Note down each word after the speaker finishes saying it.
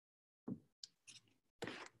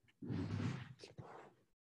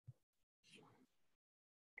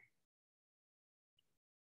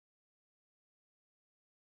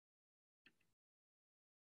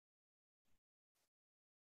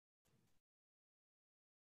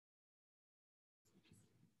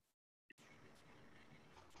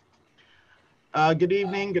Good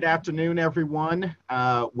evening, good afternoon, everyone.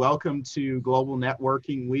 Welcome to Global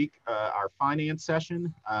Networking Week, our finance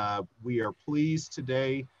session. We are pleased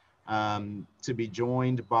today to be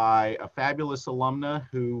joined by a fabulous alumna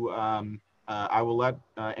who I will let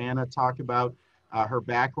Anna talk about her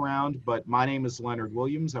background, but my name is Leonard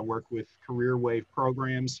Williams. I work with Career Wave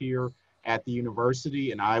programs here at the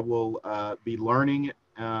university, and I will be learning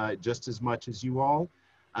just as much as you all.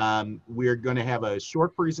 We're going to have a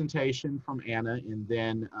short presentation from Anna, and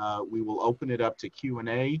then we will open it up to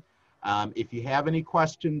Q&A. If you have any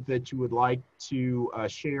questions that you would like to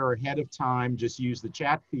share ahead of time, just use the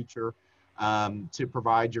chat feature to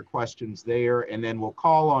provide your questions there, and then we'll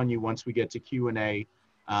call on you once we get to Q&A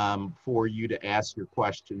for you to ask your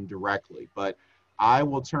question directly. But I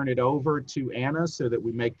will turn it over to Anna so that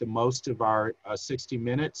we make the most of our 60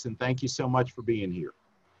 minutes, and thank you so much for being here.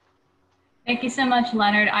 Thank you so much,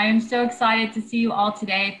 Leonard. I am so excited to see you all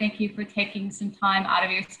today. Thank you for taking some time out of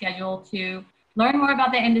your schedule to learn more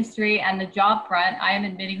about the industry and the job front. I am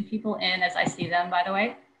admitting people in as I see them, by the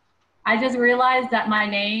way. I just realized that my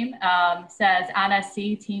name says Anna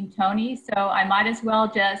C. Team Tony, so I might as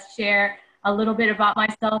well just share a little bit about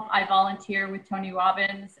myself. I volunteer with Tony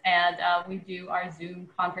Robbins, and we do our Zoom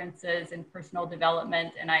conferences and personal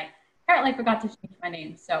development, and I apparently forgot to change my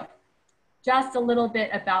name. So just a little bit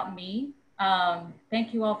about me.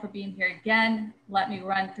 Thank you all for being here again. Let me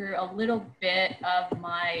run through a little bit of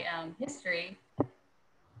my history.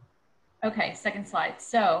 Okay, second slide.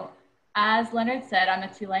 So as Leonard said, I'm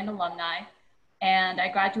a Tulane alumni, and I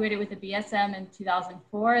graduated with a BSM in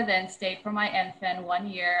 2004, then stayed for my MPhil 1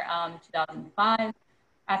 year in 2005.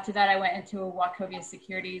 After that, I went into Wachovia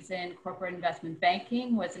Securities in corporate investment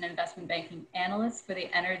banking, was an investment banking analyst for the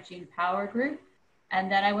Energy and Power Group. And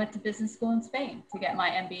then I went to business school in Spain to get my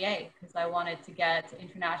MBA because I wanted to get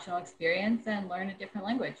international experience and learn a different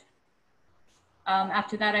language.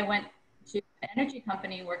 After that, I went to an energy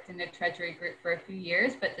company, worked in the treasury group for a few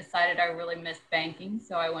years, but decided I really missed banking.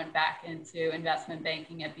 So I went back into investment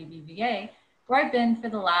banking at BBVA, where I've been for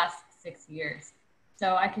the last 6 years.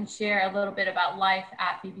 So I can share a little bit about life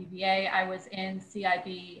at BBVA. I was in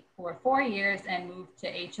CIB for 4 years and moved to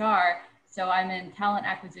HR. So I'm in talent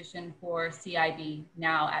acquisition for CIB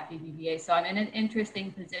now at BBVA. So I'm in an interesting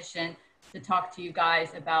position to talk to you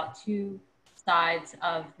guys about two sides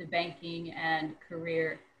of the banking and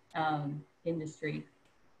career industry.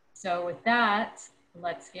 So with that,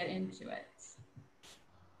 let's get into it.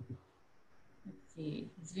 Let's see,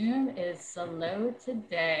 Zoom is slow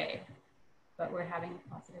today, but we're having a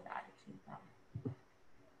positive attitude.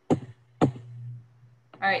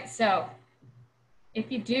 All right, so if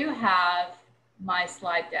you do have my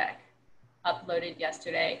slide deck uploaded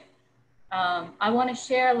yesterday, I want to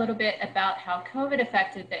share a little bit about how COVID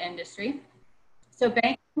affected the industry. So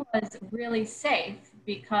banking was really safe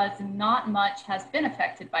because not much has been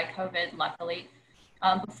affected by COVID, luckily.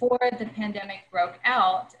 Before the pandemic broke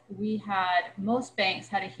out, most banks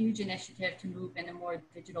had a huge initiative to move into more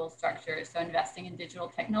digital structures. So investing in digital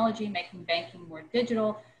technology, making banking more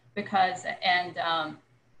digital,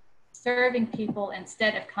 serving people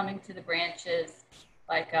instead of coming to the branches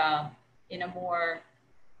in a more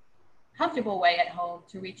comfortable way at home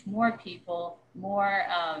to reach more people, more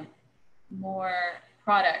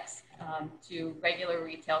products to regular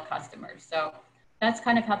retail customers. So that's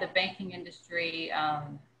kind of how the banking industry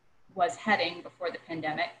was heading before the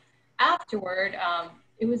pandemic. Afterward,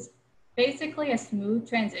 it was basically a smooth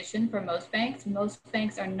transition for most banks. Most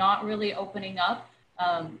banks are not really opening up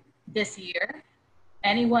this year.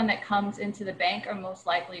 Anyone that comes into the bank are most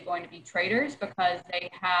likely going to be traders because they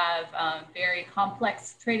have very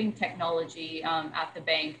complex trading technology at the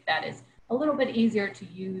bank that is a little bit easier to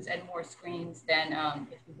use and more screens than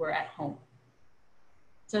if you were at home.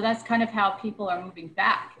 So that's kind of how people are moving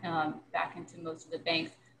back into most of the banks.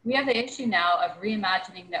 We have the issue now of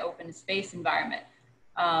reimagining the open space environment.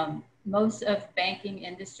 Most of banking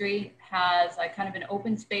industry has a kind of an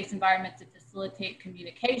open space environment to facilitate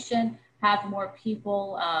communication, have more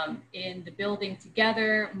people in the building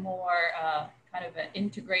together, more kind of an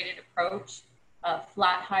integrated approach, a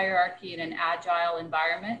flat hierarchy in an agile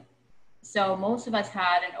environment. So most of us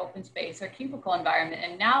had an open space or cubicle environment.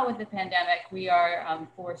 And now with the pandemic, we are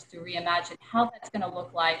forced to reimagine how that's going to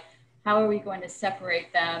look like, how are we going to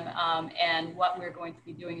separate them, and what we're going to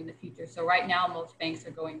be doing in the future. So right now, most banks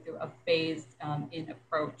are going through a phased in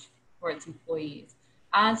approach for its employees.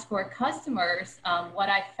 As for customers, what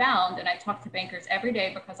I found, and I talk to bankers every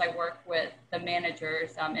day because I work with the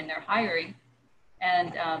managers in their hiring,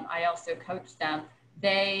 and I also coach them,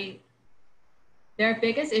 they their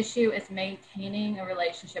biggest issue is maintaining a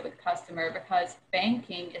relationship with customer, because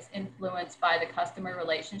banking is influenced by the customer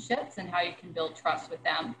relationships and how you can build trust with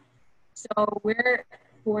them. So we're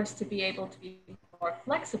forced to be able to be more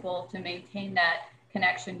flexible to maintain that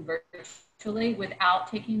connection virtually without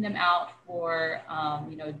taking them out for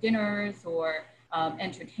dinners or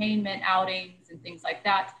entertainment outings and things like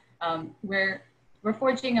that. We're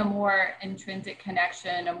forging a more intrinsic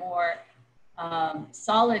connection, a more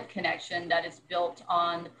solid connection that is built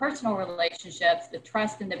on the personal relationships, the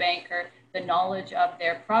trust in the banker, the knowledge of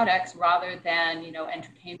their products, rather than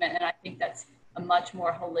entertainment. And I think that's a much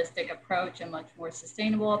more holistic approach, a much more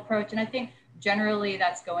sustainable approach. And I think generally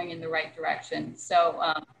that's going in the right direction. So,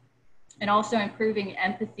 and also improving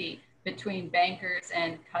empathy between bankers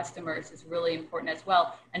and customers is really important as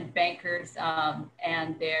well, and bankers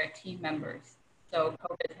and their team members. So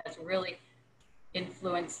COVID has really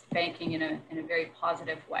influenced banking in a very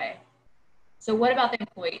positive way. So what about the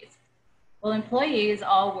employees? Well, employees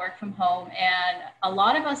all work from home, and a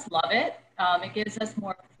lot of us love it. It gives us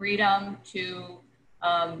more freedom to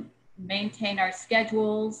maintain our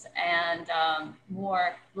schedules and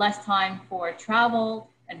less time for travel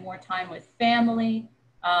and more time with family.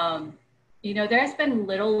 There's been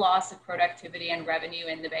little loss of productivity and revenue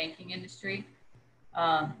in the banking industry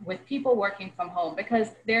with people working from home, because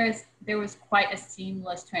there was quite a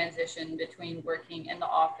seamless transition between working in the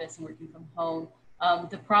office and working from home.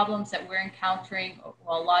 The problems that we're encountering,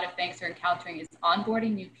 well, a lot of banks are encountering, is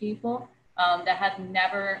onboarding new people that have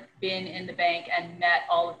never been in the bank and met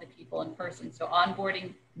all of the people in person. So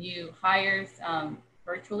onboarding new hires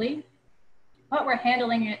virtually, but we're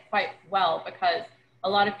handling it quite well, because a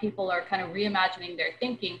lot of people are kind of reimagining their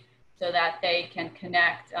thinking so that they can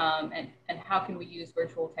connect and how can we use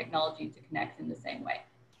virtual technology to connect in the same way.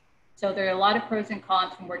 So there are a lot of pros and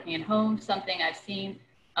cons from working at home. Something I've seen,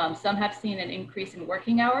 some have seen an increase in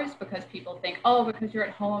working hours, because people think, oh, because you're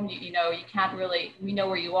at home, you can't really, we know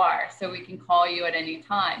where you are, so we can call you at any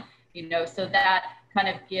time, so that kind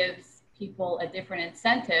of gives people a different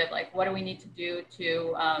incentive. Like, what do we need to do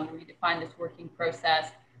to redefine this working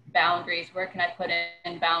process? Boundaries, where can I put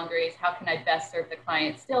in boundaries? How can I best serve the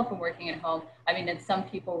client still from working at home? I mean, and some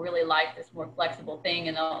people really like this more flexible thing,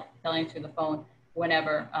 and they'll answer the phone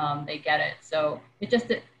whenever they get it. So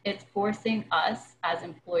it's forcing us as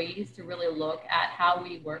employees to really look at how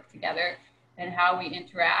we work together and how we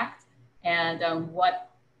interact, and what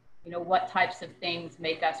types of things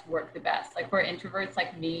make us work the best. Like, for introverts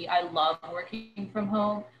like me, I love working from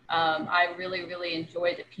home. I really, really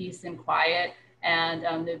enjoy the peace and quiet,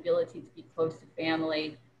 and the ability to be close to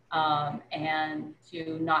family and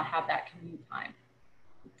to not have that commute time.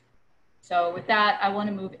 So with that, I want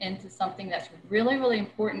to move into something that's really, really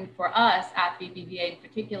important for us at BBVA in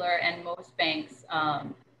particular, and most banks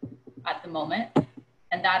at the moment,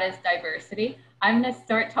 and that is diversity. I'm going to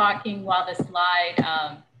start talking while the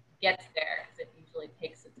slide gets there, because it usually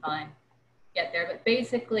takes the time to get there. But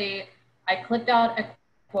basically, I clipped out a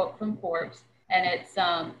quote from Forbes, and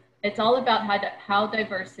it's all about how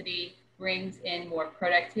diversity brings in more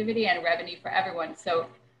productivity and revenue for everyone. So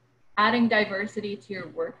adding diversity to your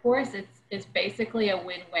workforce is basically a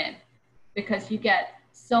win-win, because you get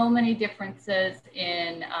so many differences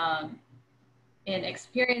in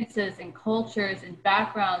experiences and cultures and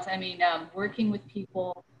backgrounds. I mean, working with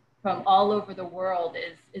people from all over the world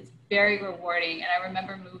is very rewarding. And I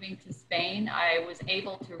remember moving to Spain, I was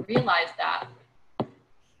able to realize that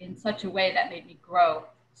in such a way that made me grow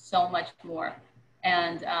so much more.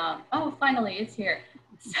 And oh, finally, it's here.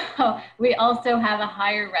 So we also have a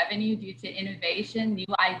higher revenue due to innovation,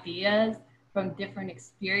 new ideas from different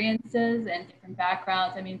experiences and different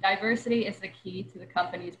backgrounds. I mean, diversity is the key to the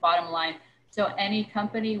company's bottom line. So any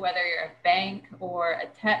company, whether you're a bank or a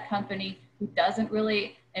tech company, who doesn't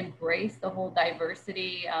really embrace the whole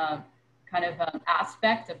diversity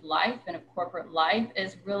aspect of life and of corporate life,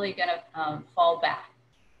 is really going to fall back,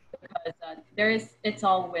 because it's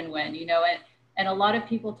all win-win, and a lot of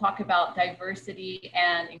people talk about diversity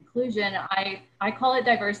and inclusion. I call it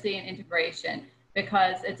diversity and integration,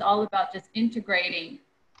 because it's all about just integrating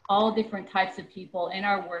all different types of people in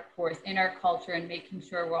our workforce, in our culture, and making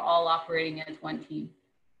sure we're all operating as one team.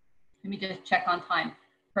 Let me just check on time.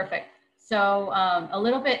 Perfect. So a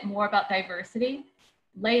little bit more about diversity.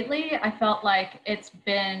 Lately, I felt like it's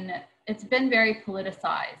been very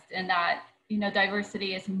politicized, in that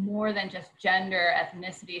diversity is more than just gender,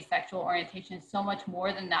 ethnicity, sexual orientation. It's so much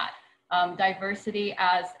more than that. Diversity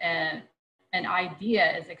as an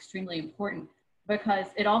idea is extremely important, because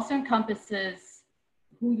it also encompasses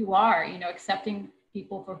who you are, accepting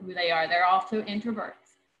people for who they are. There are also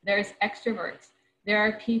introverts, there's extroverts. There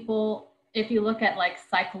are people if you look at like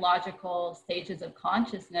psychological stages of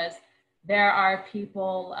consciousness, there are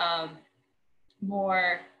people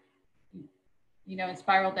more, you know, in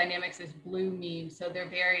spiral dynamics, there's blue memes. So they're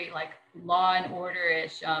very like law and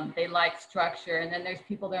order-ish. They like structure. And then there's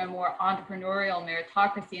people that are more entrepreneurial,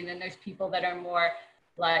 meritocracy. And then there's people that are more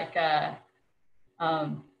like,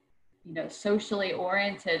 you know, socially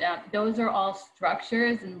oriented. Those are all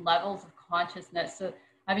structures and levels of consciousness. So,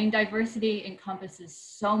 I mean, diversity encompasses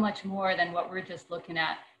so much more than what we're just looking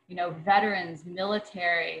at. You know, veterans,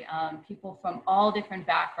 military, people from all different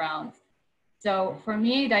backgrounds. So for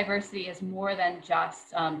me, diversity is more than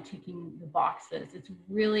just ticking the boxes. It's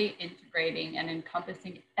really integrating and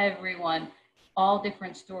encompassing everyone, all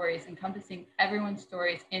different stories, encompassing everyone's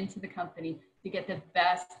stories into the company to get the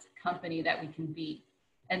best company that we can be.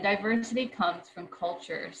 And diversity comes from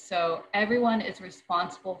culture. So everyone is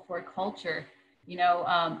responsible for culture. You know,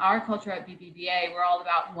 our culture at BBVA, we're all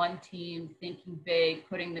about one team, thinking big,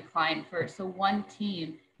 putting the client first. So one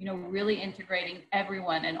team, you know, really integrating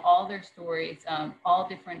everyone and all their stories, all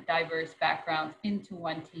different diverse backgrounds into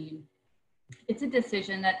one team. It's a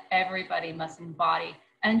decision that everybody must embody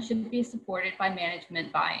and should be supported by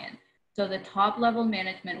management buy-in. So the top level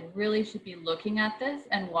management really should be looking at this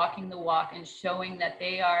and walking the walk and showing that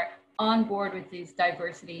they are on board with these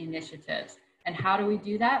diversity initiatives. And how do we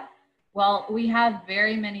do that? Well, we have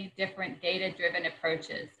very many different data-driven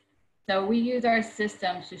approaches. So we use our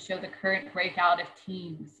systems to show the current breakout of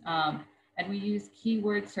teams. And we use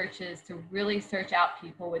keyword searches to really search out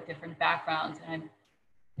people with different backgrounds. And I'm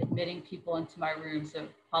admitting people into my room, so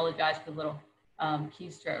apologize for the little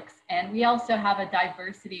keystrokes. And we also have a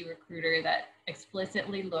diversity recruiter that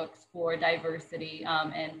explicitly looks for diversity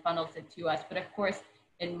and funnels it to us. But of course,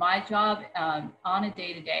 in my job, on a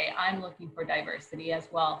day-to-day, I'm looking for diversity as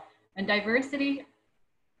well. And diversity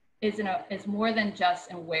is more than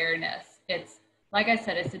just awareness. It's, like I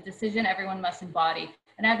said, it's a decision everyone must embody.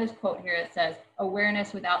 And I have this quote here that says,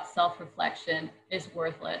 awareness without self-reflection is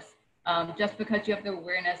worthless. Just because you have the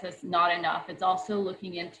awareness is not enough. It's also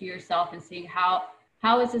looking into yourself and seeing how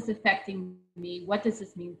is this affecting me? What does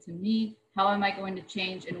this mean to me? How am I going to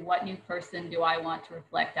change? And what new person do I want to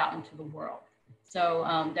reflect out into the world?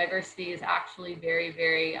 So diversity is actually very,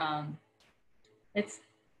 very,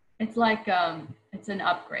 it's like, it's an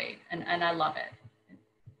upgrade, and I love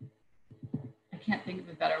it. I can't think of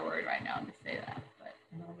a better word right now to say that, but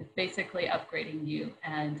it's basically upgrading you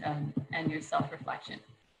and your self-reflection.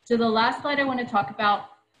 So the last slide I want to talk about,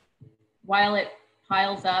 while it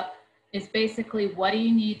piles up, is basically what do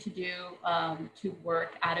you need to do to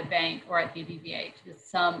work at a bank or at BBVA?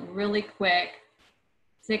 Just some really quick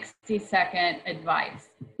 60-second advice.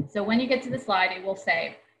 So when you get to the slide, it will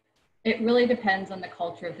say, it really depends on the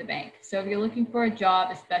culture of the bank. So if you're looking for a job,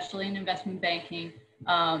 especially in investment banking,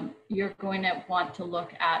 you're going to want to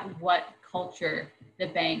look at what culture the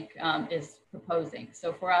bank is proposing.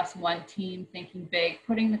 So for us, one team, thinking big,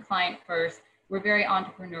 putting the client first. We're very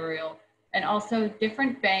entrepreneurial. And also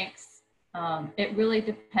different banks, it really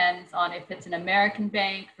depends on if it's an American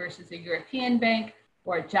bank versus a European bank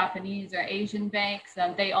or a Japanese or Asian banks.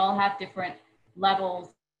 They all have different levels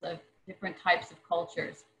of different types of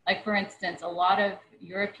cultures. Like for instance, a lot of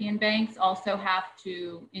European banks also have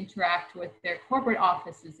to interact with their corporate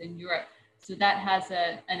offices in Europe. So that has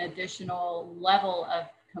an additional level of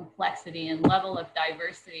complexity and level of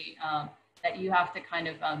diversity that you have to kind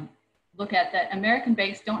of look at that American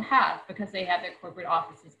banks don't have because they have their corporate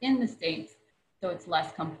offices in the States, so it's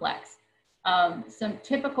less complex. Some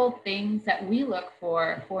typical things that we look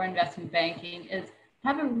for investment banking is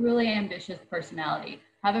have a really ambitious personality,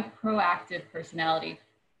 have a proactive personality,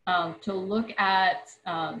 to look at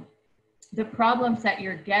the problems that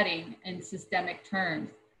you're getting in systemic terms,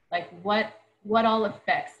 like what all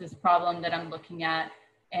affects this problem that I'm looking at,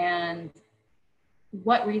 and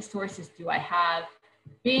what resources do I have?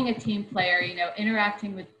 Being a team player, you know,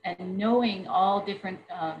 interacting with and knowing all different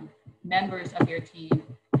members of your team.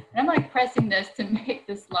 And I'm like pressing this to make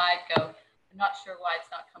the slide go. I'm not sure why it's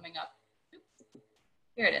not coming up. Oops.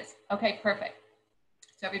 Here it is. Okay, perfect.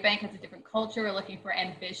 So every bank has a different culture. We're looking for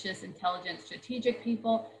ambitious, intelligent, strategic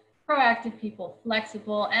people, proactive people,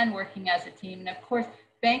 flexible, and working as a team. And of course,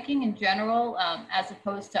 banking in general, as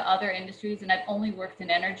opposed to other industries, and I've only worked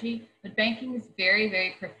in energy, but banking is very,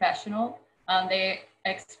 very professional. They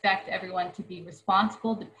expect everyone to be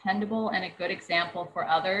responsible, dependable, and a good example for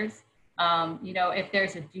others. You know, if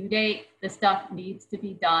there's a due date, the stuff needs to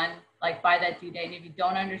be done like by that due date. And if you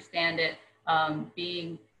don't understand it,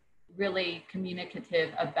 being really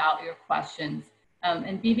communicative about your questions.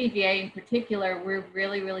 And BBVA in particular, we're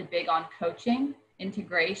really, really big on coaching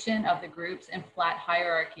integration of the groups and flat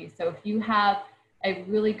hierarchy. So if you have a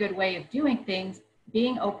really good way of doing things,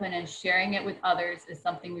 being open and sharing it with others is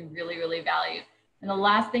something we really, really value. And the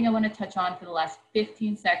last thing I want to touch on for the last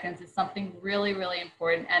 15 seconds is something really, really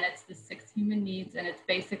important, and it's the 6 human needs, and it's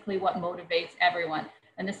basically what motivates everyone.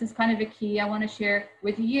 And this is kind of a key I want to share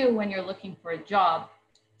with you when you're looking for a job.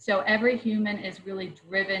 So every human is really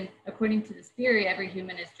driven, according to this theory, every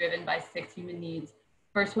human is driven by 6 human needs.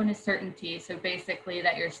 First one is certainty. So basically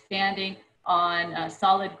that you're standing on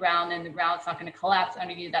solid ground and the ground's not going to collapse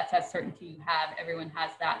under you. That's that certainty you have. Everyone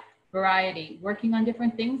has that. Variety, working on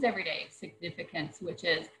different things every day. Significance, which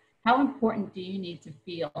is how important do you need to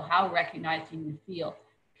feel? How recognized do you need to feel?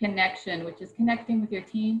 Connection, which is connecting with your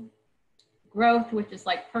team. Growth, which is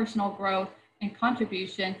like personal growth. And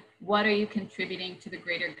contribution, what are you contributing to the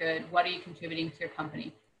greater good? What are you contributing to your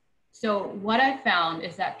company? So what I found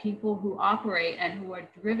is that people who operate and who are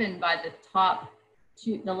driven by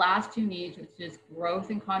the last 2 needs, which is growth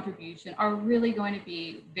and contribution, are really going to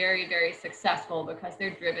be very, very successful because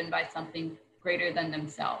they're driven by something greater than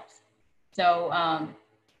themselves. So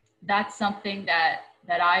that's something that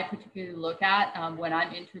I particularly look at when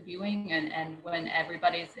I'm interviewing and when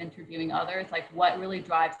everybody's interviewing others, like what really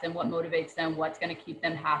drives them, what motivates them, what's going to keep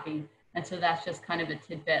them happy. And so that's just kind of a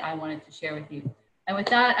tidbit I wanted to share with you. And with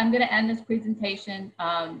that, I'm going to end this presentation.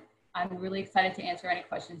 I'm really excited to answer any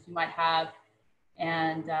questions you might have.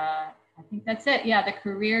 And I think that's it. Yeah, the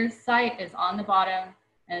careers site is on the bottom,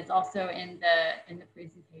 and it's also in the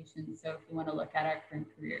presentation. So if you want to look at our current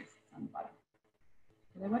careers, it's on the bottom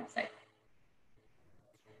of the website.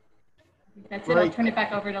 I think that's it. I'll turn it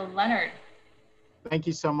back over to Leonard. Thank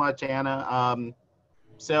you so much, Anna.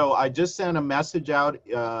 So I just sent a message out,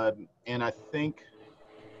 and I think,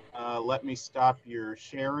 let me stop your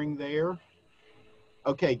sharing there.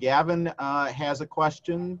 Okay, Gavin has a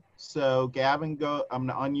question. So Gavin, I'm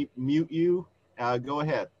gonna unmute you. Go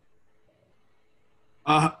ahead.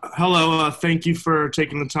 Hello, thank you for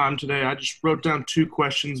taking the time today. I just wrote down 2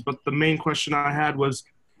 questions, but the main question I had was,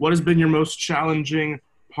 what has been your most challenging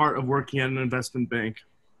part of working at an investment bank?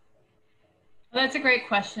 Well, that's a great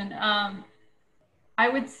question. I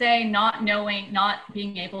would say not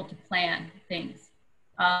being able to plan things.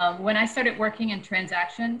 When I started working in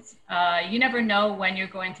transactions, you never know when you're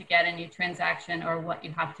going to get a new transaction or what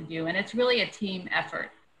you have to do. And it's really a team effort.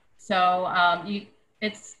 So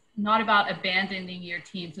it's not about abandoning your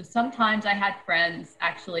team. So sometimes I had friends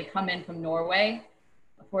actually come in from Norway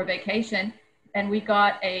for vacation, and we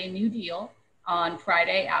got a new deal on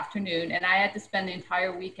Friday afternoon, and I had to spend the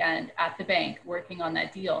entire weekend at the bank working on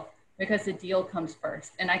that deal because the deal comes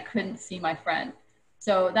first, and I couldn't see my friend.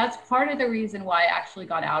 So that's part of the reason why I actually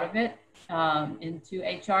got out of it into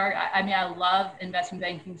HR. I mean, I love investment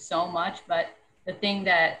banking so much, but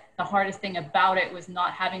the hardest thing about it was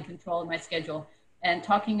not having control of my schedule. And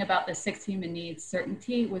talking about the 6 human needs,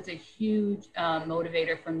 certainty was a huge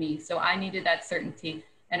motivator for me. So I needed that certainty.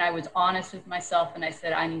 And I was honest with myself, and I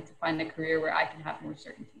said, I need to find a career where I can have more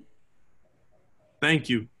certainty. Thank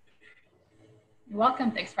you. You're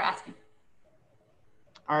welcome. Thanks for asking.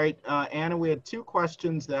 All right, Anna, we had 2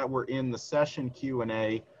 questions that were in the session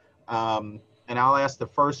Q&A, and I'll ask the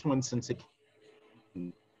first one since it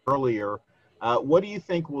came earlier. What do you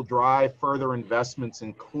think will drive further investments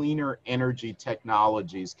in cleaner energy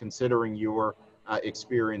technologies, considering your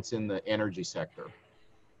experience in the energy sector?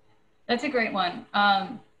 That's a great one.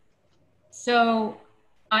 So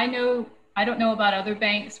I don't know about other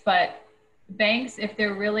banks, but banks, if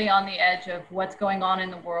they're really on the edge of what's going on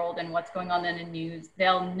in the world and what's going on in the news,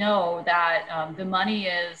 they'll know that the money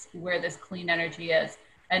is where this clean energy is,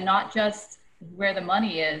 and not just where the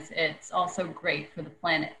money is, it's also great for the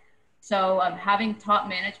planet. So having top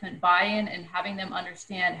management buy-in and having them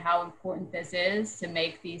understand how important this is to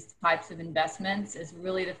make these types of investments is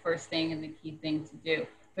really the first thing and the key thing to do,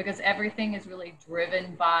 because everything is really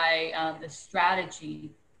driven by the strategy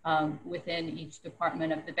within each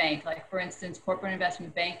department of the bank. Like for instance, corporate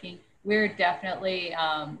investment banking, we're definitely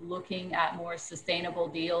looking at more sustainable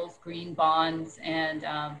deals, green bonds, and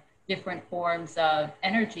different forms of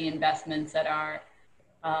energy investments that are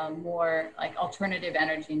more like alternative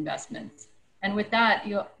energy investments. And with that,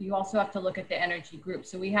 you also have to look at the energy group.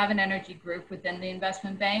 So we have an energy group within the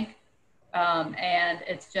investment bank, and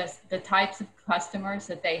it's just the types of customers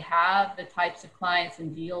that they have, the types of clients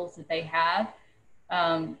and deals that they have.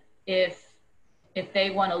 If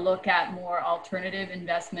they want to look at more alternative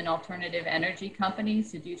investment, alternative energy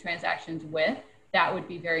companies to do transactions with, that would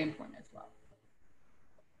be very important as well.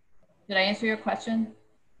 Did I answer your question?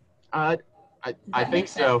 I think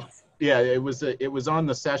so. Yeah, it was on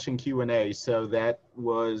the session Q&A, so that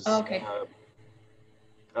was okay.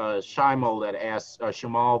 Shamal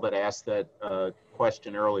that asked that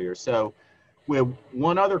question earlier. So we have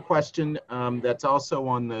one other question that's also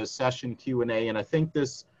on the session Q&A, and I think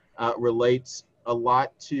this relates a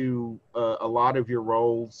lot to a lot of your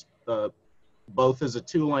roles, both as a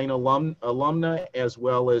Tulane alumna as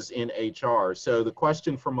well as in HR. So the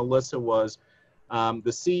question from Melissa was,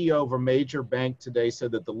 the CEO of a major bank today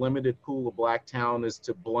said that the limited pool of Black talent is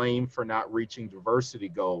to blame for not reaching diversity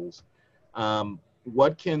goals.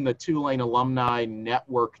 What can the Tulane Alumni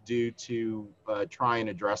Network do to try and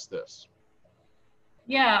address this?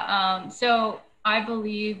 Yeah, so I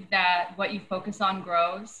believe that what you focus on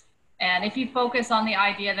grows. And if you focus on the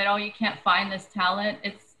idea that, oh, you can't find this talent,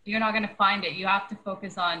 you're not going to find it. You have to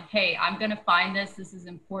focus on, hey, I'm going to find this. This is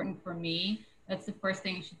important for me. That's the first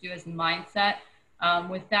thing you should do as a mindset.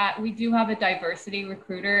 With that, we do have a diversity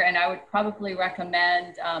recruiter, and I would probably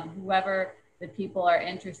recommend whoever the people are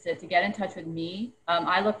interested to get in touch with me.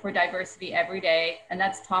 I look for diversity every day, and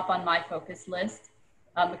that's top on my focus list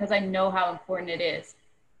because I know how important it is.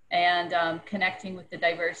 And connecting with the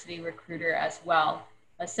diversity recruiter as well.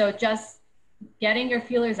 So just getting your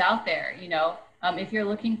feelers out there, you know, if you're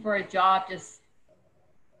looking for a job, just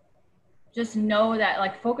know that,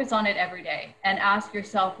 like, focus on it every day and ask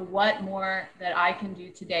yourself, what more that I can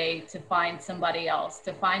do today to find somebody else,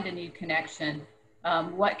 to find a new connection.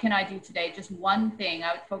 What can I do today? Just one thing.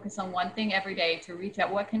 I would focus on one thing every day to reach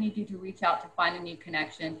out. What can you do to reach out to find a new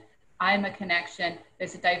connection? I'm a connection.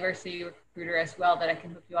 There's a diversity recruiter as well that I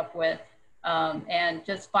can hook you up with. And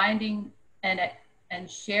just finding and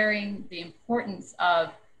sharing the importance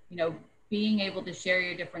of, you know, being able to share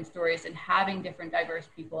your different stories and having different diverse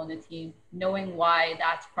people in the team, knowing why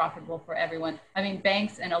that's profitable for everyone. I mean,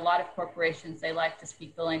 banks and a lot of corporations, they like to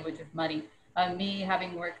speak the language of money. Me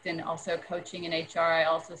having worked in also coaching in HR, I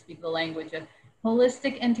also speak the language of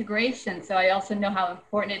holistic integration. So I also know how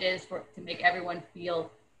important it is to make everyone feel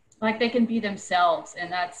like they can be themselves. And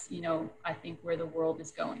that's, you know, I think where the world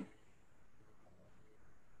is going.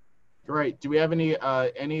 Great. Do we have any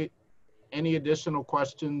additional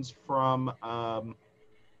questions from our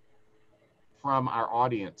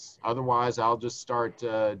audience? Otherwise, I'll just start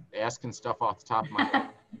asking stuff off the top of my head.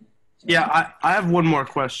 Yeah, I have one more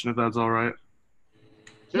question, if that's all right.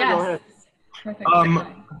 Sure, yes. Go ahead. Perfect.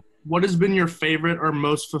 What has been your favorite or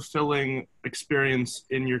most fulfilling experience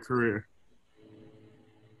in your career?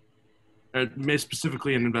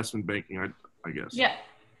 Specifically in investment banking, I guess. Yeah.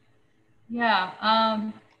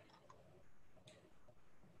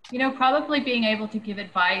 You know, probably being able to give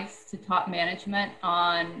advice to top management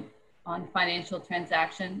on financial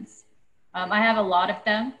transactions. I have a lot of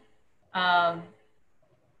them.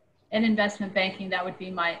 In investment banking, that would be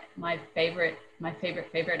my favorite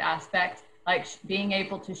aspect. Like being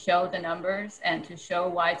able to show the numbers and to show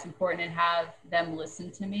why it's important and have them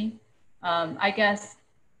listen to me. I guess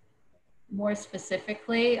more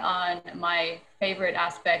specifically on my favorite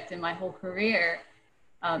aspect in my whole career,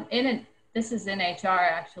 this is in HR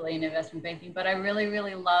actually, in investment banking, but I really,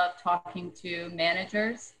 really love talking to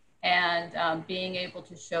managers and being able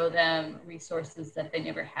to show them resources that they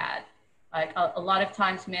never had. Like a lot of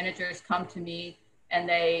times managers come to me and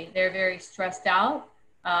they're very stressed out,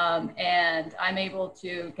 and I'm able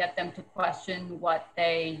to get them to question what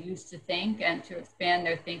they used to think and to expand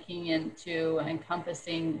their thinking into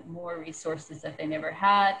encompassing more resources that they never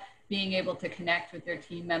had, being able to connect with their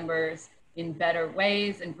team members in better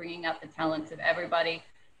ways and bringing out the talents of everybody.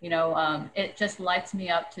 You know, it just lights me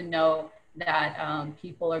up to know that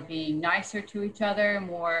people are being nicer to each other,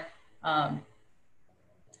 more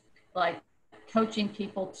like coaching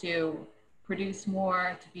people to produce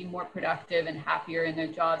more, to be more productive and happier in their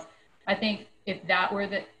jobs. I think if that were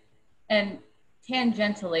and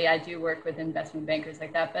tangentially, I do work with investment bankers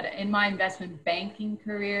like that, but in my investment banking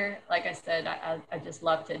career, like I said, I just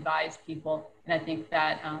love to advise people. And I think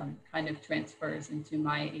that kind of transfers into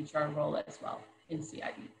my HR role as well in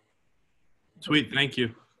CIB. Sweet, thank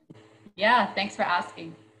you. Yeah, thanks for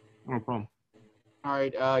asking. No problem. All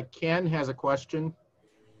right, Ken has a question.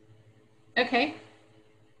 Okay.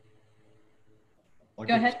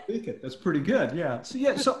 Go ahead. Speak it. That's pretty good. Yeah.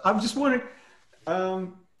 So I'm just wondering,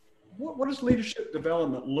 what does leadership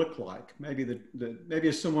development look like? Maybe maybe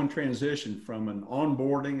as someone transitioned from an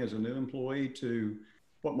onboarding as a new employee to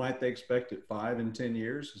what might they expect at 5 and 10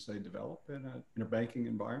 years as they develop in a banking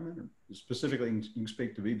environment, or specifically you can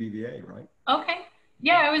speak to BBVA, right? Okay.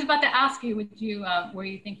 Yeah, I was about to ask you, were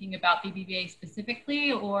you thinking about BBVA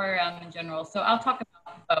specifically or in general? So I'll talk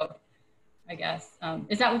about both, I guess.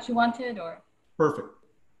 Is that what you wanted, or? Perfect.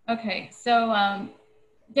 Okay, so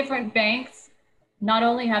different banks not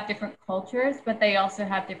only have different cultures, but they also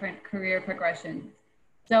have different career progressions.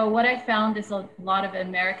 So what I found is a lot of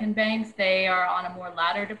American banks, they are on a more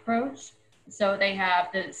laddered approach. So they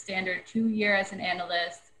have the standard 2 year as an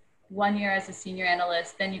analyst, 1 year as a senior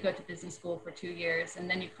analyst, then you go to business school for 2 years, and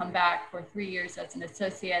then you come back for 3 years as an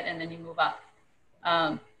associate, and then you move up.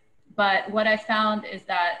 But what I found is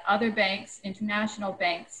that other banks, international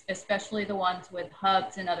banks, especially the ones with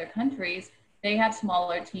hubs in other countries, they have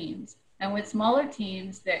smaller teams. And with smaller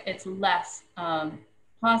teams, it's less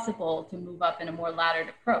possible to move up in a more laddered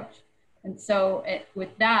approach. And so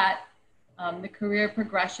with that, the career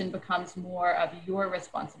progression becomes more of your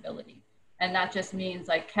responsibility. And that just means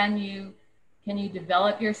like, can you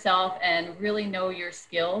develop yourself and really know your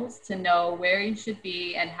skills to know where you should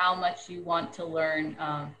be and how much you want to learn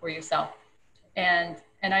for yourself. And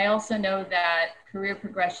I also know that career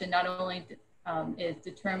progression not only is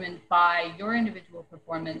determined by your individual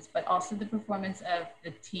performance, but also the performance of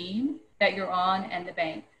the team that you're on and the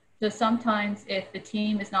bank. So sometimes if the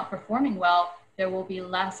team is not performing well, there will be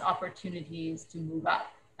less opportunities to move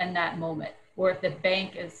up in that moment. Or if the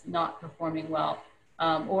bank is not performing well,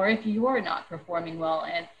 or if you're not performing well.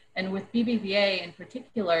 And with BBVA in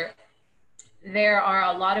particular, there are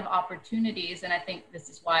a lot of opportunities, and I think this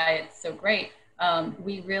is why it's so great.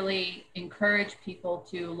 We really encourage people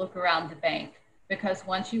to look around the bank, because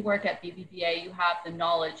once you work at BBVA, you have the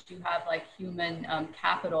knowledge, you have like human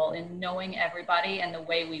capital in knowing everybody and the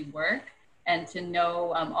way we work, and to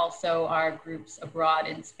know also our groups abroad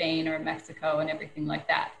in Spain or Mexico and everything like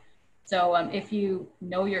that. So if you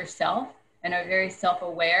know yourself and are very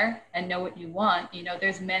self-aware and know what you want, you know,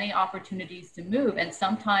 there's many opportunities to move. And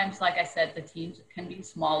sometimes, like I said, the teams can be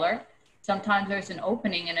smaller. Sometimes there's an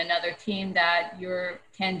opening in another team that you're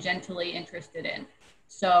tangentially interested in.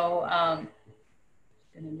 So I'm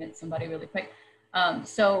gonna admit somebody really quick.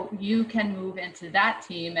 So you can move into that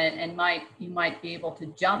team and you might be able to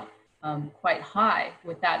jump quite high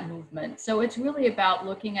with that movement. So it's really about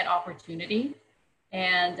looking at opportunity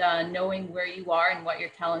and knowing where you are and what your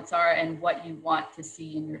talents are and what you want to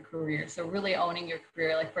see in your career. So really owning your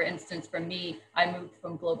career. Like for instance, for me, I moved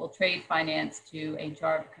from global trade finance to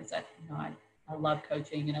HR because I love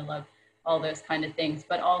coaching and I love all those kind of things,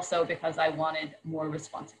 but also because I wanted more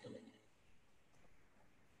responsibility.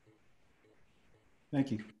 Thank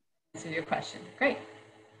you. Answer your question. Great.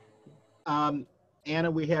 Anna,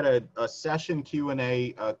 we had a session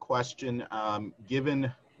Q&A question. Given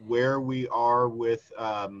where we are with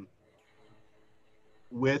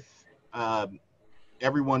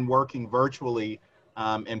everyone working virtually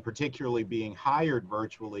and particularly being hired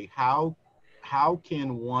virtually, how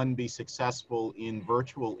can one be successful in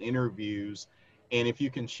virtual interviews? And if you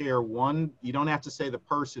can share one, you don't have to say the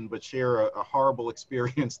person, but share a horrible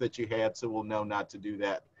experience that you had so we'll know not to do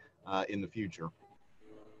that in the future.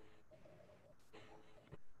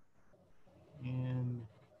 And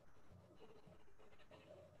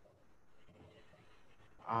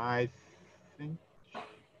I think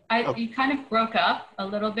You kind of broke up a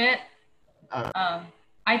little bit.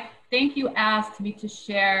 I think you asked me to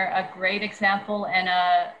share a great example and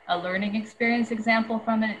a learning experience example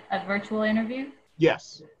from a virtual interview.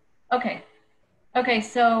 Yes. Okay.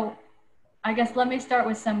 So I guess let me start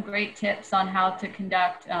with some great tips on how to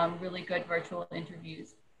conduct really good virtual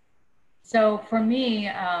interviews. So for me,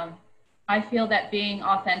 I feel that being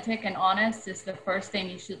authentic and honest is the first thing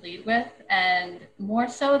you should lead with, and more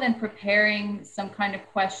so than preparing some kind of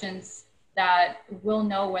questions that we'll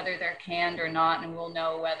know whether they're canned or not, and we'll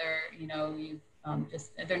know whether, you know,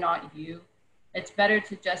 they're not you. It's better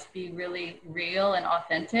to just be really real and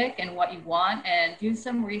authentic in what you want, and do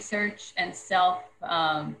some research and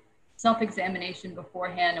self-examination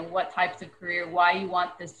beforehand, and what types of career, why you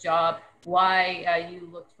want this job, why you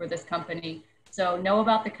looked for this company. So know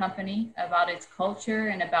about the company, about its culture,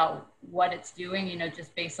 and about what it's doing, you know,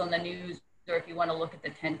 just based on the news, or if you want to look at the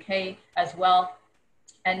 10K as well,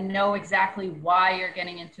 and know exactly why you're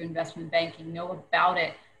getting into investment banking, know about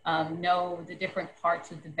it, know the different parts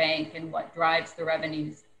of the bank and what drives the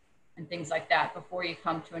revenues and things like that before you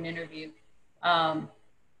come to an interview.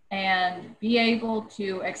 And be able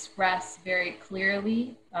to express very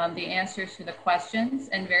clearly the answers to the questions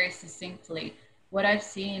and very succinctly. What I've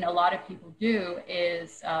seen a lot of people do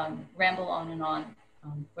is ramble on and on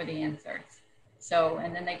for the answers. So,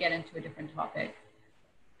 and then they get into a different topic.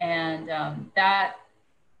 And that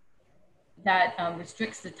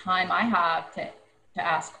restricts the time I have to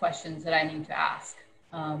ask questions that I need to ask.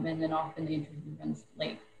 And then often the interview runs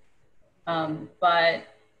late. But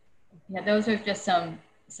yeah, those are just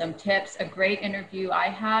some tips. A great interview I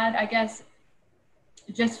had, I guess,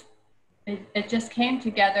 it just came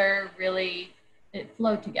together really. It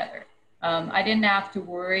flowed together. I didn't have to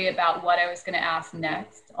worry about what I was going to ask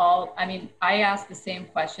next. I ask the same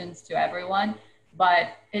questions to everyone, but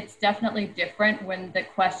it's definitely different when the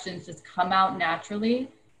questions just come out naturally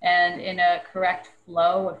and in a correct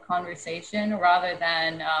flow of conversation rather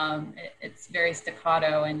than it's very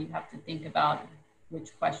staccato and you have to think about which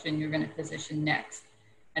question you're going to position next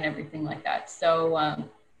and everything like that. So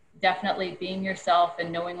definitely being yourself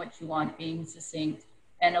and knowing what you want, being succinct.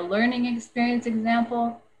 And a learning experience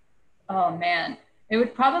example, oh man, it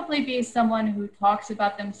would probably be someone who talks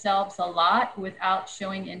about themselves a lot without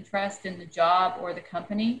showing interest in the job or the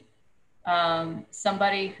company.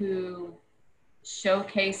 Somebody who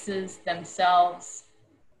showcases themselves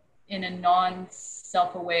in a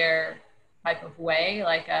non-self-aware type of way.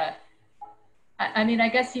 I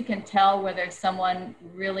guess you can tell whether someone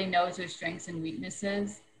really knows their strengths and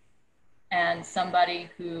weaknesses and somebody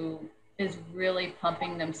who is really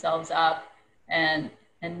pumping themselves up and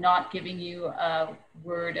not giving you a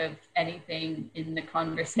word of anything in the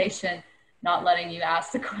conversation, not letting you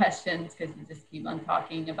ask the questions because you just keep on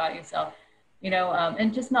talking about yourself,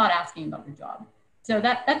 and just not asking about the job. So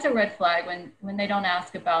that's a red flag when they don't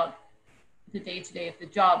ask about the day-to-day of the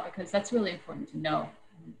job, because that's really important to know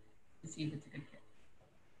to see if it's a good fit.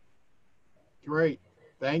 Great,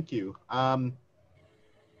 thank you.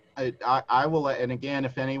 I will, and again,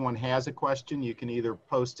 if anyone has a question, you can either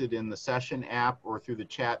post it in the session app or through the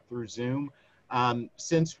chat through Zoom.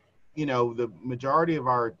 Since, the majority of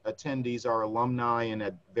our attendees are alumni and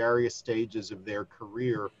at various stages of their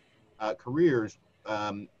careers,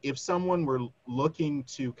 if someone were looking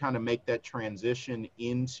to kind of make that transition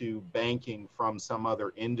into banking from some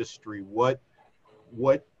other industry, what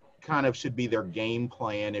kind of should be their game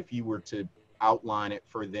plan if you were to outline it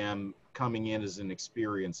for them coming in as an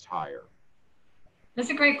experienced hire? That's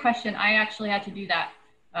a great question. I actually had to do that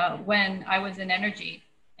when I was in energy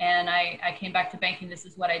and I came back to banking. This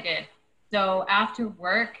is what I did. So after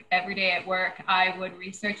work, every day at work, I would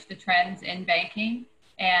research the trends in banking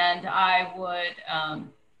and I would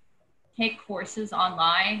take courses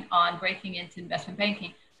online on breaking into investment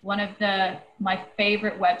banking. One of my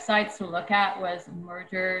favorite websites to look at was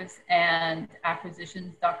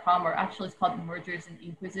mergersandacquisitions.com, or actually it's called Mergers and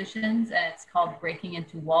Inquisitions, and it's called Breaking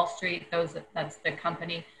into Wall Street. That's the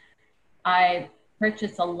company. I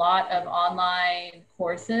purchased a lot of online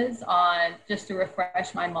courses on just to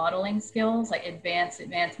refresh my modeling skills, like advanced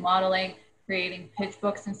modeling, creating pitch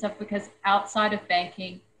books and stuff, because outside of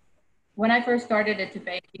banking, when I first started into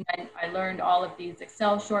banking, I learned all of these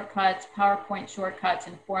Excel shortcuts, PowerPoint shortcuts,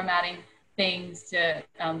 and formatting things to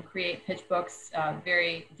create pitch books,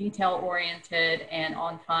 very detail-oriented and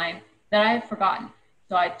on time, that I had forgotten.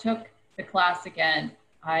 So I took the class again.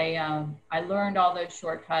 I learned all those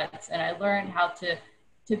shortcuts, and I learned how to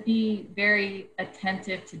be very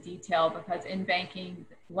attentive to detail, because in banking,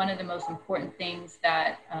 one of the most important things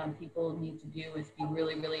that people need to do is be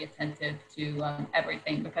really, really attentive to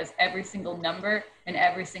everything, because every single number and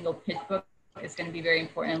every single pitch book is going to be very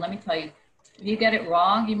important. And let me tell you, if you get it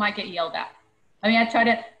wrong, you might get yelled at. I try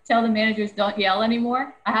to tell the managers, don't yell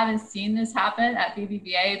anymore. I haven't seen this happen at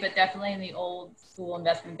BBVA, but definitely in the old school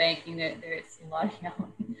investment banking, there's a lot of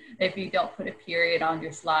yelling if you don't put a period on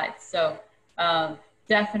your slides. So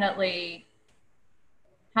definitely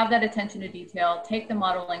have that attention to detail, take the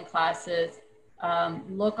modeling classes,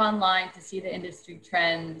 look online to see the industry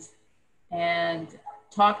trends, and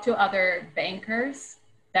talk to other bankers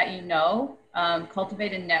that you know,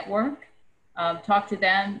 cultivate a network, talk to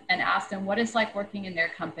them and ask them what it's like working in their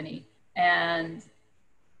company and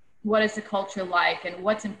what is the culture like and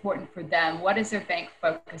what's important for them, what is their bank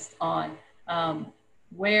focused on,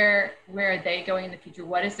 where are they going in the future,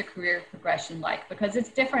 what is the career progression like, because it's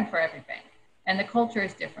different for every bank. And the culture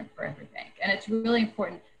is different for every bank. And it's really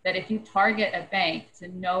important that if you target a bank, to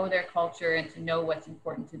know their culture and to know what's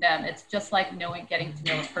important to them. It's just like getting to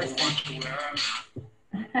know a person.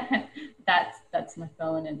 That's my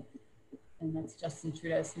phone, and that's Justin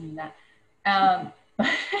Trudeau singing that.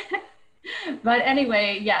 But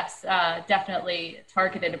anyway, yes, definitely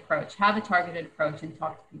targeted approach. Have a targeted approach and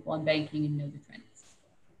talk to people in banking and know the trends.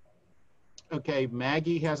 Okay,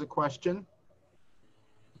 Maggie has a question.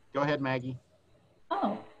 Go ahead, Maggie.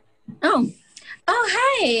 Oh,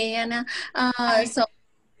 hi, Anna. So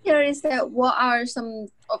here is that what are some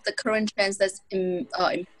of the current trends that's in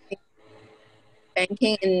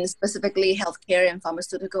banking and specifically healthcare and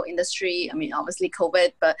pharmaceutical industry? Obviously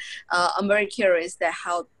COVID, but I'm very curious that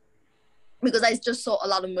because I just saw a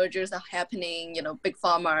lot of mergers are happening, big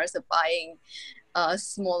pharmas are buying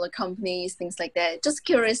smaller companies, things like that. Just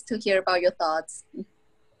curious to hear about your thoughts.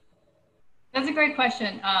 That's a great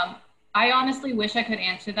question. I honestly wish I could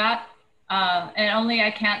answer that And only I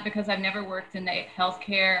can't because I've never worked in the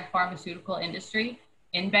healthcare and pharmaceutical industry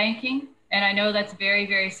in banking. And I know that's very,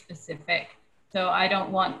 very specific. So I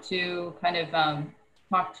don't want to kind of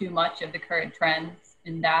talk too much of the current trends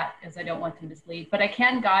in that, as I don't want to mislead. But I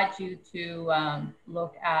can guide you to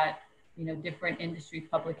look at, different industry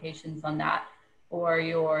publications on that, or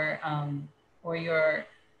your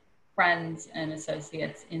friends and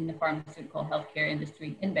associates in the pharmaceutical healthcare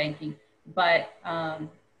industry in banking. But I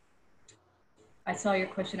saw your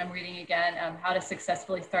question. I'm reading again. How to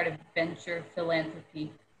successfully start a venture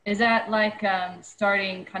philanthropy. Is that like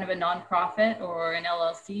starting kind of a nonprofit or an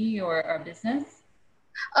LLC or a business?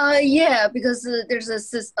 Yeah, because there's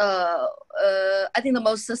I think the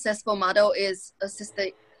most successful model is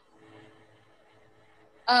assisted.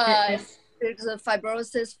 There's a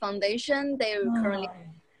fibrosis foundation. They currently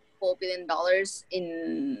 $4 billion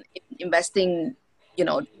in investing,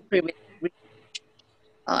 and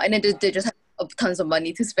they just have tons of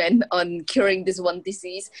money to spend on curing this one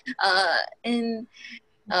disease.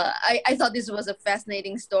 I thought this was a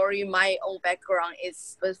fascinating story. My own background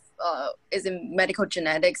is in medical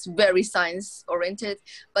genetics, very science oriented,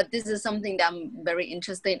 but this is something that I'm very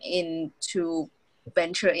interested in to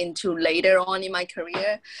venture into later on in my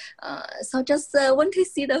career. So just want to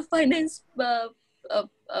see the finance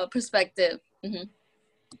perspective. Mm-hmm.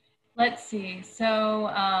 Let's see. So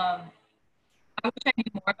I wish I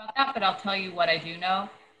knew more about that, but I'll tell you what I do know.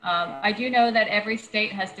 I do know that every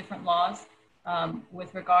state has different laws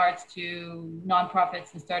with regards to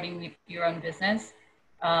nonprofits and starting your own business.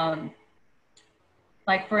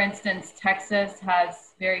 Like for instance, Texas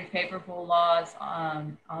has very favorable laws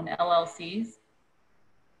on LLCs.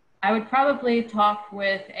 I would probably talk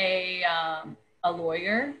with a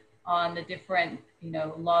lawyer on the different,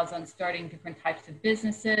 laws on starting different types of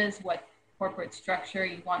businesses, what corporate structure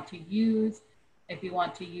you want to use. If you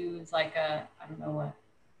want to use like a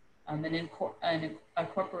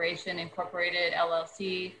corporation incorporated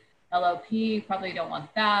LLC, LLP, you probably don't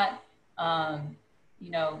want that.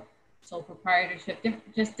 Sole proprietorship,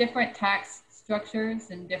 just different tax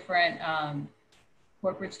structures and different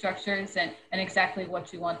corporate structures and exactly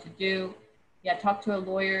what you want to do. Yeah, talk to a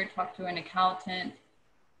lawyer, talk to an accountant,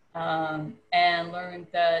 and learn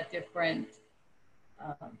the different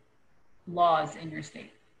laws in your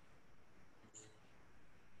state.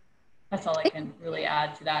 That's all I can really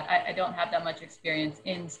add to that. I don't have that much experience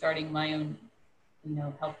in starting my own,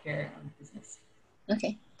 healthcare business.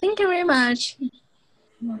 Okay, thank you very much. You're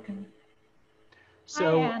welcome.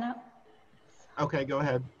 So, hi, Anna. Okay, go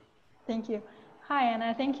ahead. Thank you. Hi,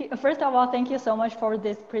 Anna. Thank you. First of all, thank you so much for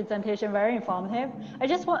this presentation. Very informative. I'd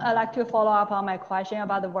like to follow up on my question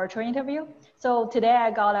about the virtual interview. So today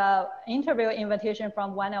I got an interview invitation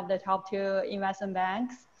from one of the top 2 investment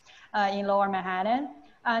banks in Lower Manhattan.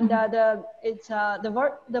 And the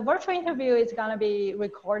virtual interview is going to be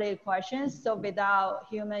recorded questions, so without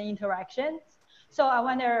human interactions. So I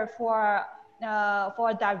wonder for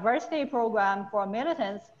a diversity program for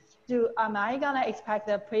militants, am I gonna expect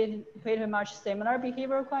a pretty much similar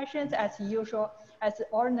behavioral questions as usual as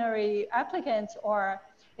ordinary applicants, or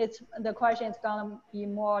the question is gonna be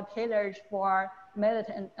more tailored for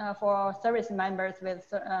militant for service members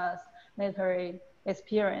with military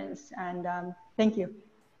experience? And thank you.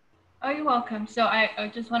 Oh, you're welcome. So I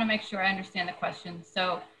just want to make sure I understand the question.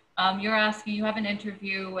 So you're asking, you have an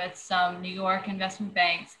interview with some New York investment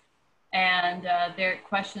banks, and their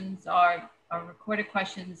questions are recorded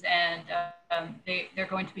questions, and they're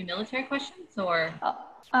going to be military questions, or?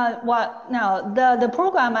 No, the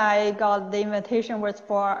program I got the invitation was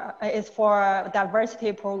for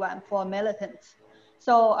diversity program for militants.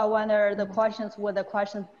 So I wonder would the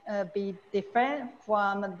questions be different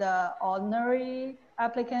from the ordinary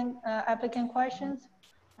applicant questions,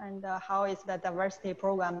 and how is the diversity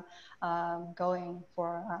program going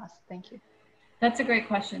for us? Thank you. That's a great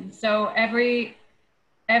question. So every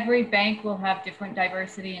bank will have different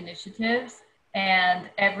diversity initiatives, and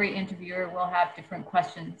every interviewer will have different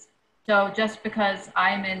questions. So just because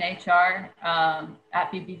I'm in HR at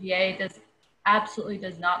BBVA absolutely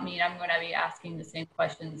does not mean I'm going to be asking the same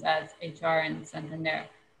questions as HR in Santander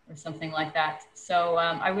or something like that. So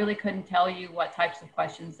I really couldn't tell you what types of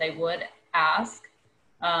questions they would ask.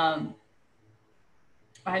 I'm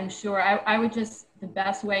sure I would the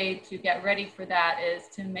best way to get ready for that is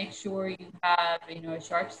to make sure you have, a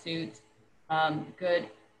sharp suit, good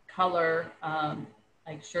color,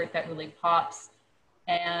 like shirt that really pops.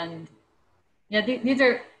 And yeah, these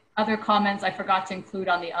are other comments I forgot to include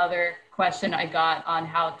on the other question I got on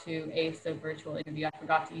how to ace a virtual interview. I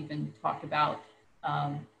forgot to even talk about,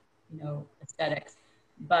 aesthetics,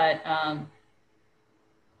 but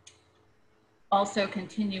also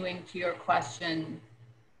continuing to your question,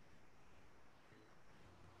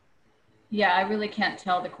 yeah, I really can't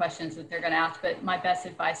tell the questions that they're going to ask, but my best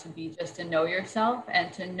advice would be just to know yourself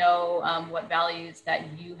and to know what values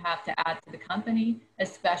that you have to add to the company,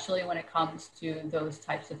 especially when it comes to those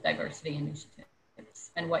types of diversity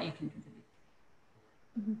initiatives and what you can contribute.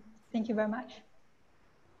 Mm-hmm. Thank you very much.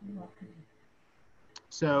 You're welcome.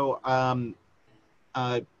 So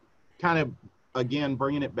kind of, again,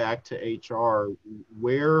 bringing it back to HR,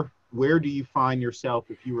 where do you find yourself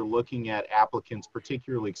if you were looking at applicants,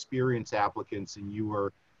 particularly experienced applicants, and you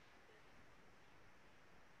were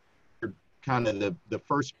kind of the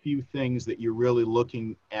first few things that you're really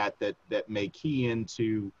looking at that may key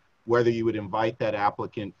into whether you would invite that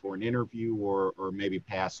applicant for an interview or maybe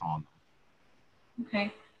pass on them?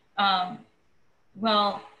 Okay.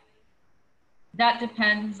 Well, that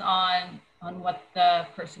depends on what the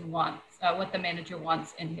person wants, what the manager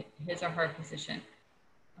wants in his or her position.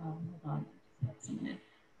 Hold on.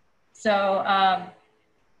 So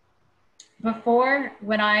before,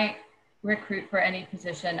 when I recruit for any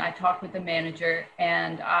position, I talk with the manager,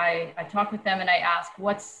 and I talk with them and I ask,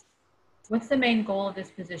 what's the main goal of this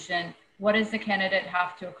position? What does the candidate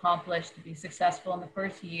have to accomplish to be successful in the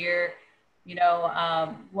first year? You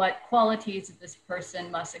know, what qualities of this person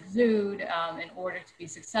must exude in order to be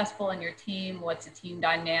successful in your team? What's the team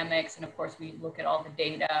dynamics? And of course, we look at all the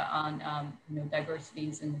data on you know,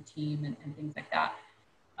 diversities in the team and things like that.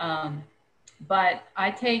 But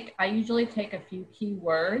I usually take a few key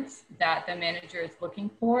words that the manager is looking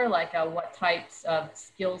for, like what types of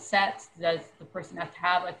skill sets does the person have to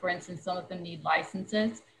have? Like, for instance, some of them need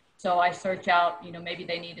licenses. So I search out, you know, maybe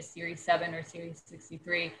they need a Series 7 or Series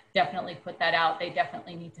 63, definitely put that out. They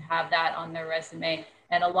definitely need to have that on their resume.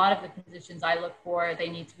 And a lot of the positions I look for, they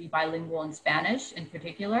need to be bilingual in Spanish in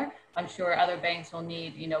particular. I'm sure other banks will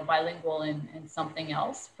need, you know, bilingual in something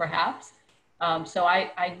else, perhaps. So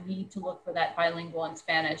I need to look for that bilingual in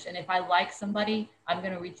Spanish. And if I like somebody, I'm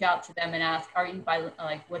going to reach out to them and ask, are you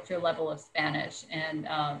like, what's your level of Spanish? And,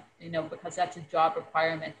 you know, because that's a job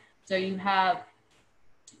requirement. So you have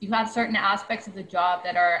certain aspects of the job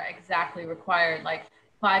that are exactly required, like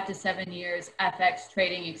 5 to 7 years FX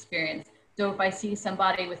trading experience. So if I see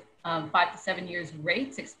somebody with 5 to 7 years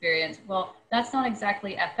rates experience, well, that's not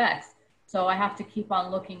exactly FX. So I have to keep on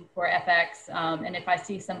looking for FX. And if I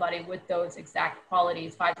see somebody with those exact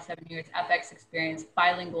qualities, 5 to 7 years FX experience,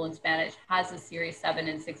 bilingual in Spanish, has a Series 7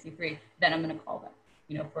 and 63, then I'm going to call them,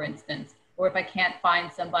 you know, for instance. Or if I can't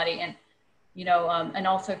find somebody, and you know, and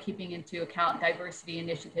also keeping into account diversity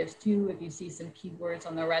initiatives too. If you see some keywords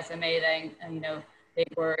on the resume that, you know, they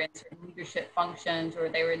were in certain leadership functions or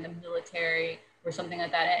they were in the military or something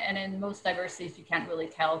like that. And in most diversities, you can't really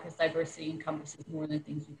tell because diversity encompasses more than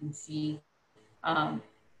things you can see,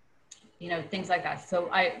 you know, things like that. So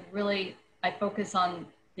I focus on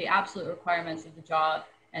the absolute requirements of the job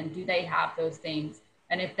and do they have those things?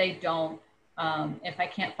 And if they don't, if I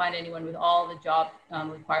can't find anyone with all the job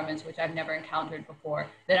requirements, which I've never encountered before,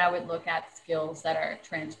 then I would look at skills that are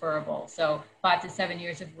transferable. So 5 to 7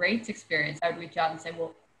 years of rates experience, I would reach out and say,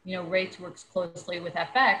 well, you know, rates works closely with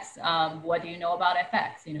FX. What do you know about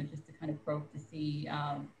FX? You know, just to kind of probe to see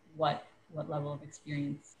what level of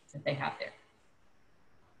experience that they have there.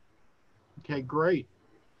 Okay, great.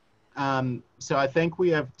 So I think we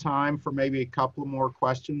have time for maybe a couple more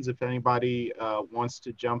questions. If anybody wants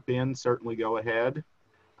to jump in, certainly go ahead.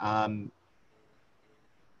 And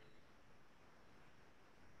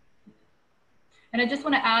I just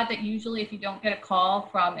want to add that usually if you don't get a call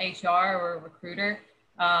from HR or a recruiter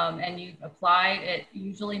and you've applied, it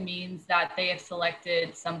usually means that they have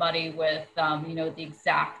selected somebody with, you know, the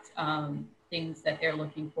exact things that they're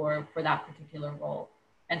looking for that particular role.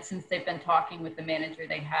 And since they've been talking with the manager,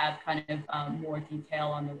 they have kind of more detail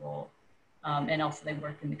on the role. And also they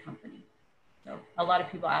work in the company. So a lot of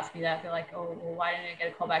people ask me that. They're like, oh, well, why didn't I get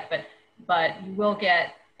a call back? But you will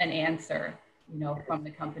get an answer, you know, from the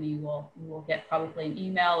company. You will get probably an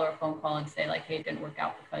email or a phone call and say like, hey, it didn't work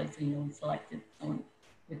out because, you know, we selected someone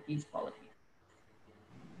with these qualities.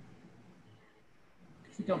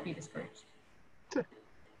 So don't be discouraged.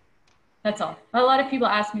 That's all. A lot of people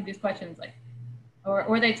ask me these questions like,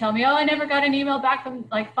 or they tell me, oh, I never got an email back from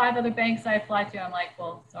like 5 other banks I applied to. I'm like,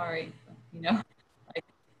 well, sorry, you know, like,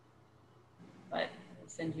 but I'll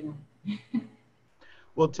send you one.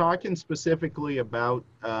 Well, talking specifically about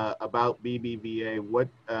BBVA, what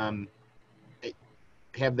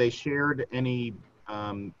have they shared any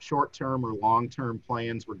short-term or long-term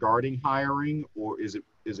plans regarding hiring, or is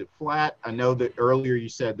it flat? I know that earlier you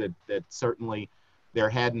said that certainly there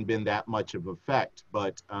hadn't been that much of effect,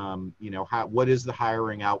 but you know, what is the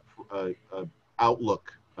hiring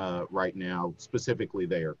outlook right now, specifically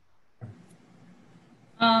there?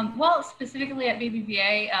 Well, specifically at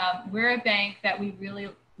BBVA, we're a bank that we really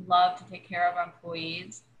love to take care of our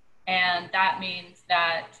employees. And that means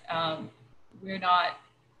that we're not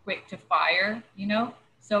quick to fire, you know?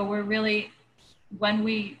 So we're really, when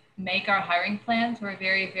we make our hiring plans, we're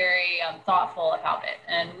very, very thoughtful about it.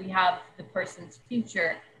 And we have the person's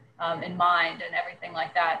future in mind and everything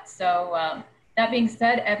like that. So that being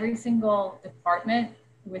said, every single department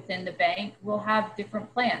within the bank will have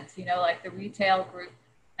different plans, you know, like the retail group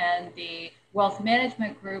and the wealth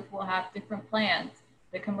management group will have different plans.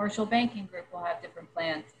 The commercial banking group will have different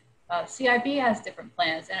plans. CIB has different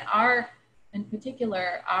plans. And in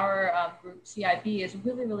particular, our group CIB is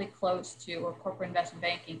really, really close to, or corporate investment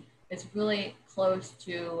banking, is really close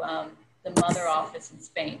to the mother office in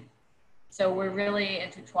Spain. So we're really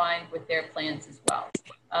intertwined with their plans as well.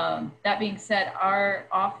 That being said, our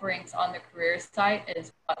offerings on the career site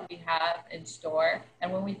is what we have in store.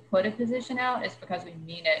 And when we put a position out, it's because we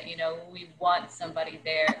mean it. You know, we want somebody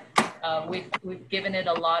there. We've given it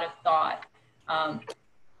a lot of thought.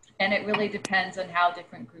 And it really depends on how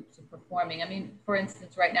different groups are performing. I mean, for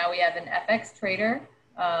instance, right now we have an FX trader,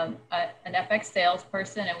 an FX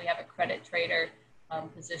salesperson, and we have a credit trader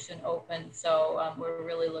position open. So we're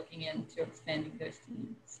really looking into expanding those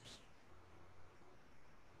teams.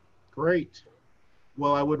 Great.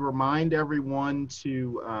 Well, I would remind everyone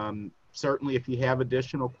to certainly, if you have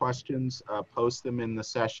additional questions, post them in the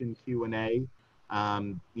session Q&A.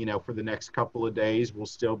 You know, for the next couple of days, we'll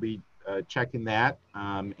still be checking that,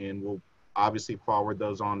 and we'll obviously forward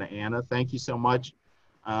those on to Anna. Thank you so much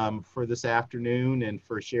for this afternoon and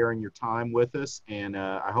for sharing your time with us. And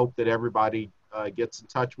I hope that everybody gets in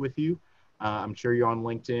touch with you. I'm sure you're on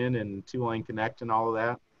LinkedIn and Tulane Connect and all of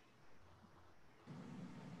that.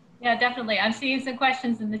 Yeah, definitely. I'm seeing some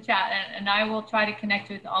questions in the chat, and I will try to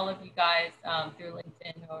connect with all of you guys through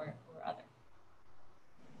LinkedIn or other.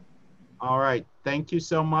 All right. Thank you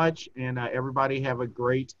so much. And everybody have a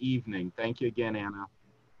great evening. Thank you again, Anna.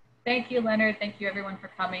 Thank you, Leonard. Thank you, everyone,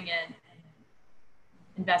 for coming in and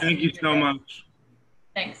investing. Thank you so much.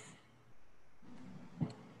 Thanks.